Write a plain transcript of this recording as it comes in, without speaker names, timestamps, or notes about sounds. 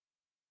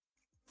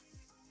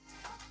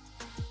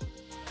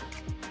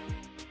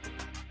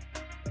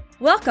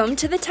Welcome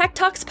to the Tech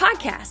Talks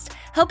podcast,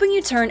 helping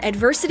you turn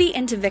adversity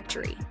into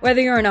victory. Whether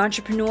you're an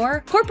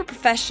entrepreneur, corporate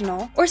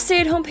professional, or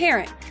stay-at-home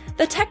parent,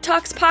 the Tech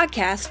Talks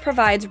podcast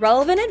provides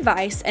relevant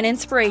advice and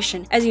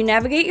inspiration as you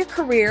navigate your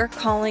career,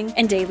 calling,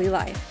 and daily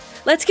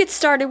life. Let's get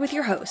started with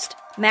your host,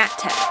 Matt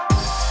Tech.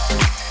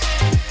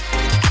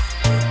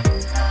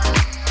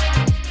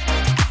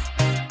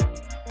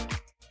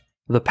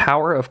 The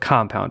power of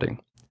compounding.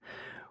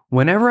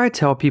 Whenever I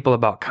tell people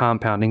about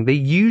compounding, they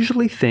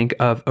usually think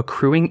of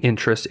accruing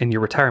interest in your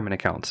retirement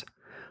accounts.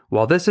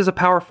 While this is a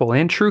powerful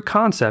and true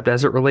concept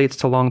as it relates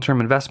to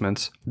long-term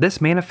investments, this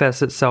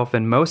manifests itself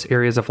in most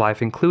areas of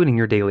life, including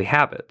your daily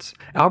habits.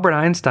 Albert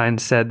Einstein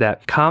said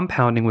that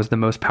compounding was the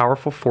most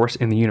powerful force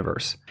in the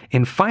universe.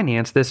 In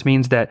finance, this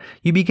means that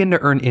you begin to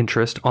earn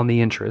interest on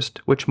the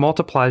interest, which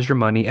multiplies your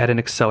money at an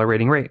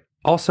accelerating rate,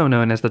 also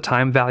known as the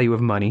time value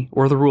of money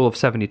or the rule of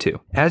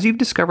 72. As you've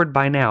discovered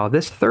by now,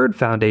 this third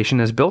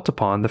foundation is built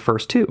upon the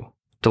first two: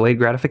 delayed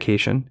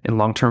gratification and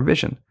long-term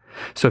vision.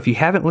 So if you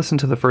haven't listened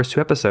to the first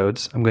two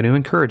episodes, I'm going to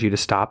encourage you to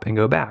stop and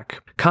go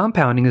back.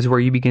 Compounding is where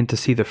you begin to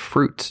see the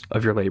fruits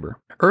of your labor.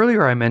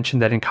 Earlier, I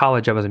mentioned that in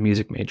college I was a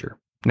music major.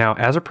 Now,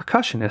 as a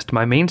percussionist,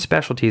 my main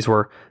specialties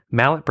were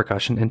mallet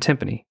percussion and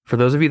timpani. For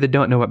those of you that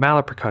don't know what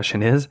mallet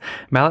percussion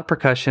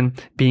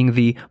being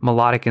the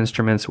melodic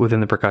instruments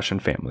within the percussion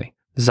family: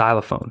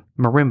 xylophone,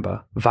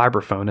 marimba,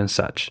 vibraphone, and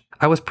such.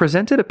 I was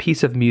presented a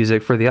piece of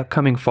music for the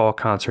upcoming fall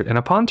concert, and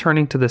upon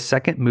turning to the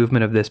second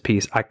movement of this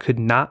piece, I could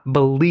not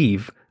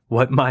believe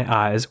what my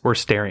eyes were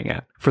staring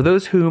at. For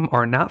those whom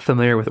are not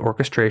familiar with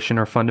orchestration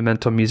or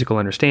fundamental musical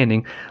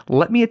understanding,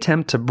 let me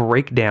attempt to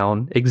break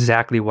down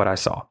exactly what I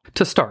saw.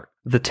 To start,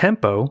 the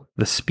tempo,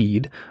 the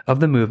speed of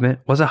the movement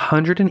was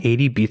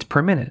 180 beats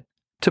per minute.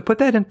 To put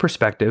that in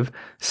perspective,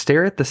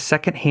 stare at the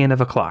second hand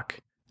of a clock.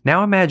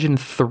 Now imagine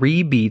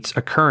 3 beats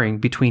occurring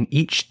between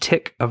each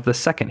tick of the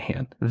second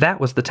hand. That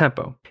was the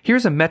tempo.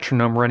 Here's a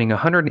metronome running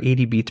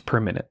 180 beats per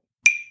minute.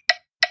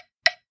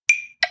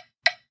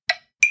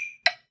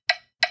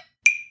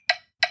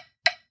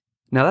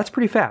 Now that's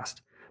pretty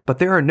fast, but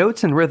there are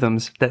notes and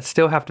rhythms that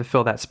still have to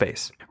fill that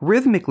space.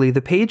 Rhythmically,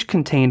 the page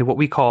contained what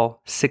we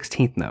call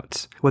 16th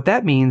notes. What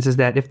that means is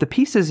that if the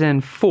piece is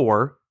in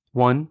 4,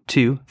 1,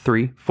 2,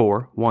 3,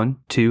 4, 1,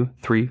 2,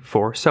 3,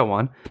 4, so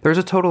on, there's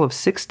a total of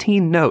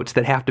 16 notes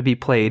that have to be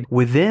played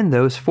within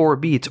those 4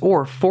 beats,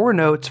 or 4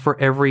 notes for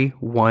every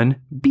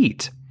 1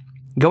 beat.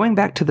 Going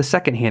back to the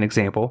second hand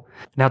example,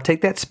 now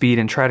take that speed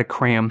and try to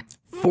cram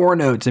 4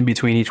 notes in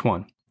between each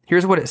one.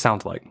 Here's what it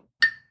sounds like.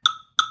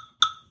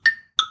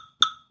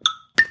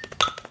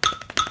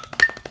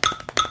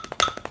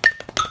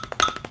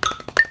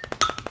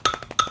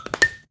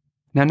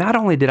 Now, not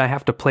only did I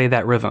have to play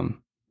that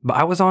rhythm, but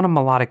I was on a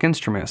melodic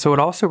instrument, so it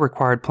also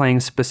required playing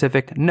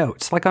specific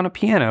notes, like on a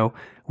piano,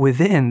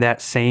 within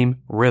that same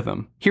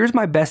rhythm. Here's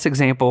my best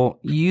example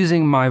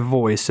using my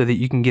voice so that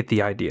you can get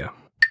the idea.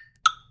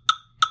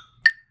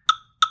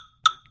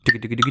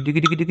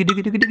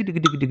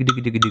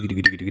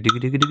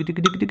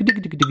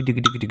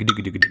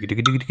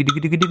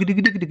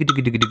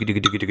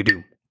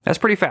 That's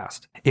pretty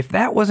fast. If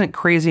that wasn't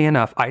crazy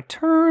enough, I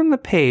turned the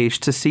page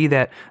to see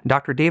that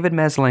Dr. David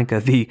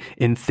Maslenka, the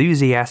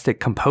enthusiastic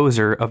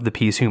composer of the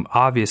piece, whom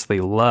obviously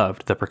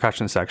loved the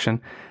percussion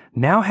section,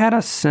 now had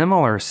a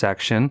similar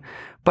section,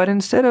 but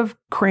instead of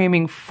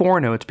cramming 4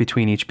 notes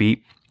between each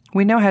beat,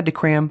 we now had to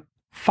cram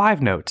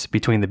 5 notes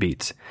between the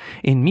beats.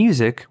 In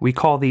music, we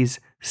call these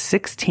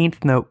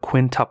 16th note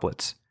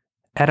quintuplets.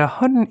 At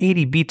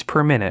 180 beats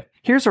per minute,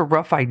 here's a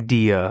rough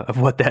idea of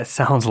what that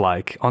sounds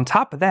like. On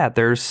top of that,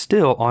 there's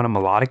still on a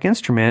melodic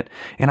instrument,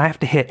 and I have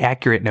to hit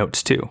accurate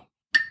notes too.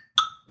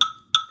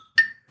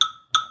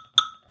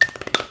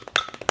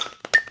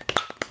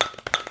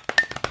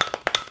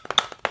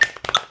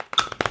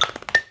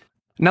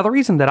 Now, the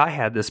reason that I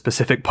had this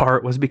specific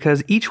part was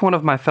because each one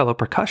of my fellow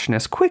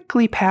percussionists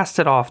quickly passed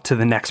it off to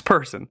the next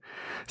person.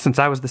 Since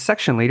I was the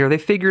section leader, they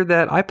figured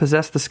that I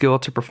possessed the skill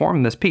to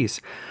perform this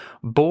piece.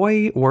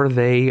 Boy, were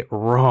they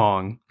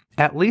wrong,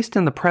 at least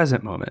in the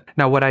present moment.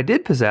 Now, what I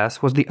did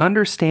possess was the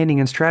understanding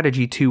and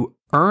strategy to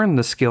earn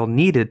the skill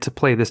needed to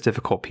play this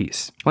difficult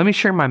piece. Let me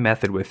share my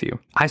method with you.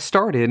 I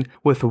started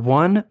with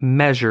 1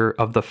 measure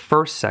of the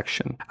first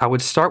section. I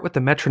would start with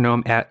the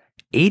metronome at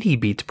 80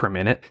 beats per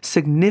minute,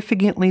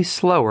 significantly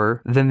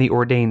slower than the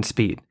ordained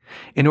speed,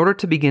 in order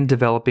to begin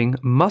developing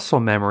muscle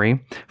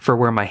memory for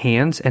where my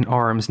hands and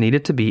arms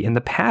needed to be in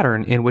the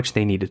pattern in which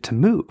they needed to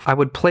move. I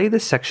would play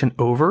this section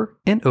over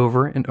and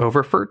over and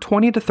over for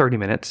 20 to 30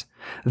 minutes.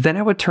 Then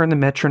I would turn the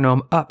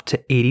metronome up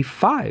to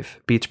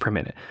 85 beats per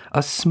minute,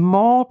 a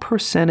small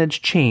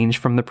percentage change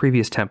from the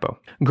previous tempo.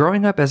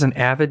 Growing up as an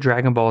avid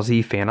Dragon Ball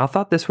Z fan, I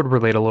thought this would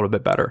relate a little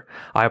bit better.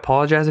 I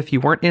apologize if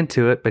you weren't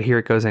into it, but here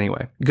it goes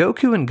anyway.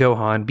 Goku and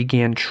Gohan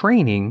began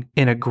training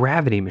in a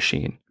gravity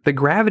machine. The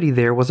gravity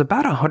there was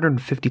about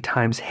 150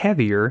 times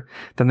heavier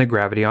than the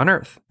gravity on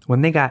Earth.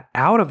 When they got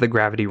out of the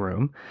gravity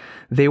room,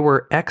 they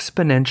were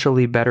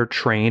exponentially better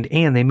trained,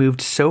 and they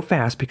moved so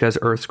fast because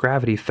Earth's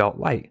gravity felt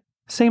light.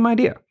 Same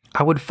idea.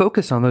 I would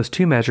focus on those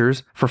two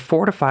measures for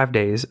 4 to 5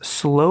 days,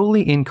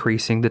 slowly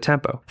increasing the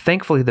tempo.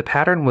 Thankfully, the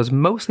pattern was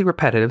mostly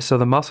repetitive, so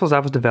the muscles I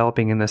was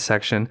developing in this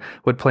section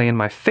would play in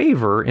my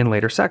favor in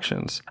later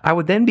sections. I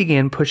would then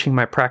begin pushing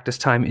my practice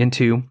time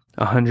into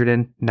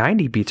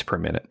 190 beats per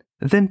minute.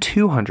 Then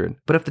 200.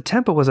 But if the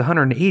tempo was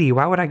 180,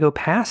 why would I go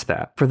past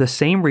that? For the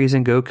same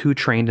reason Goku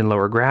trained in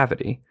lower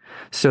gravity,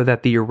 so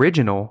that the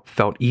original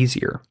felt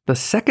easier. The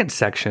second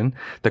section,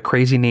 the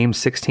crazy named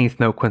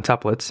 16th note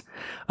quintuplets,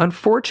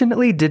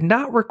 unfortunately did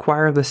not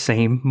require the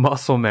same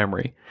muscle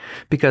memory.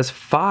 Because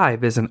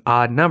 5 is an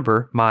odd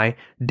number, my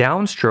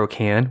downstroke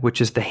hand, which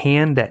is the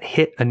hand that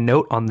hit a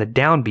note on the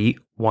downbeat,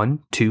 1,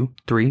 2,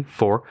 3,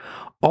 4,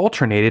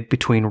 alternated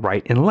between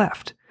right and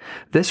left.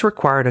 This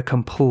required a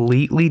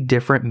completely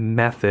different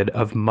method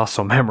of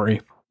muscle memory.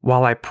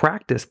 While I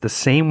practiced the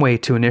same way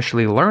to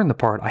initially learn the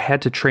part, I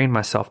had to train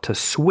myself to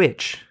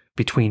switch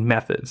between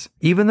methods.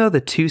 Even though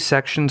the two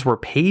sections were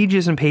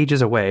pages and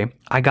pages away,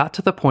 I got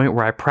to the point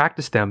where I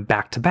practiced them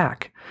back to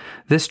back.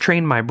 This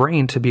trained my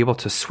brain to be able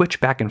to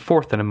switch back and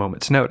forth at a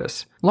moment's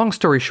notice. Long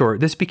story short,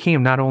 this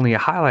became not only a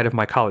highlight of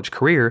my college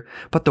career,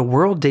 but the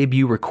world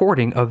debut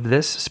recording of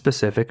this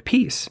specific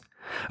piece.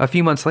 A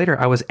few months later,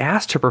 I was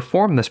asked to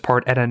perform this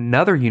part at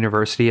another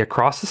university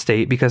across the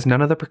state because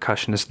none of the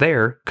percussionists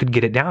there could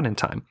get it down in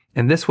time.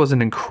 And this was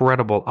an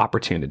incredible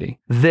opportunity.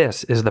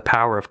 This is the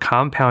power of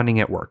compounding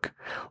at work.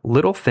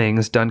 Little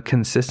things done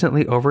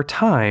consistently over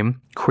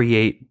time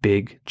create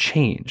big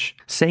change.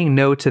 Saying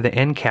no to the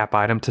end cap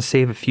item to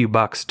save a few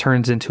bucks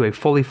turns into a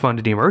fully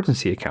funded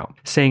emergency account.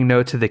 Saying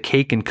no to the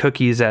cake and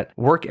cookies at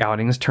work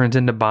outings turns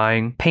into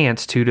buying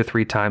pants 2 to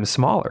 3 times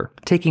smaller.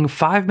 Taking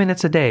 5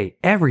 minutes a day,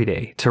 every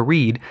day, to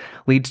read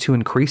leads to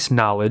increased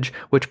knowledge,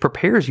 which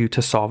prepares you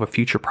to solve a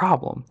future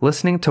problem.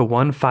 Listening to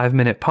one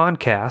 5-minute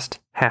podcast,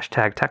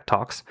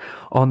 #TechTalks,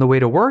 on the way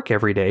to work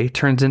every day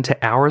turns into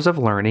hours of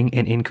learning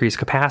and increased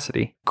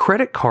capacity.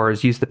 Credit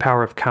cards use the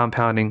power of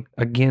compounding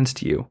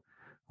against you.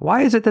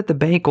 Why is it that the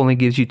bank only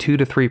gives you 2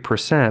 to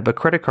 3%, but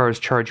credit cards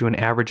charge you an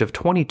average of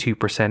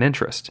 22%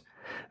 interest?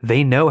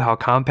 They know how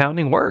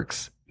compounding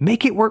works.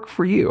 Make it work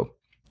for you.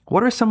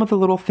 What are some of the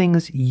little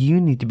things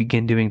you need to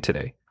begin doing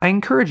today? I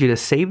encourage you to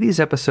save these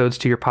episodes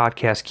to your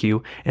podcast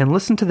queue and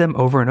listen to them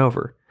over and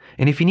over.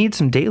 And if you need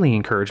some daily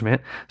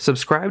encouragement,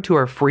 subscribe to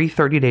our free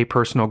 30-day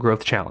personal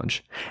growth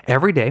challenge.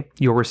 Every day,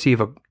 you'll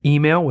receive an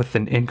email with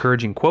an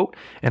encouraging quote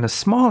and a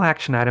small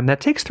action item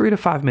that takes 3 to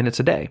 5 minutes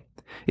a day.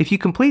 If you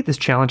complete this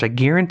challenge, I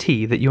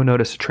guarantee that you'll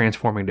notice a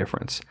transforming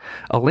difference.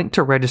 A link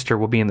to register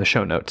will be in the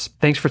show notes.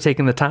 Thanks for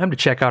taking the time to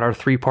check out our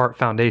 3-part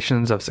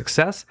Foundations of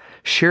Success.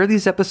 Share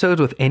these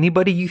episodes with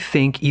anybody you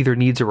think either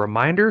needs a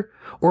reminder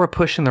or a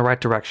push in the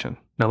right direction.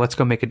 Now let's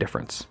go make a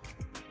difference.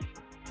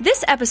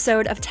 This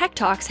episode of Tech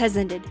Talks has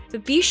ended,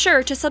 but be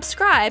sure to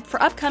subscribe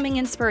for upcoming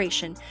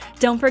inspiration.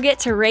 Don't forget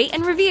to rate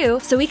and review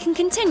so we can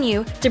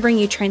continue to bring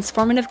you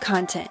transformative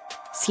content.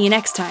 See you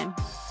next time.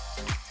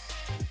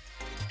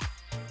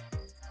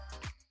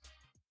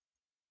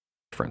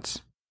 Difference.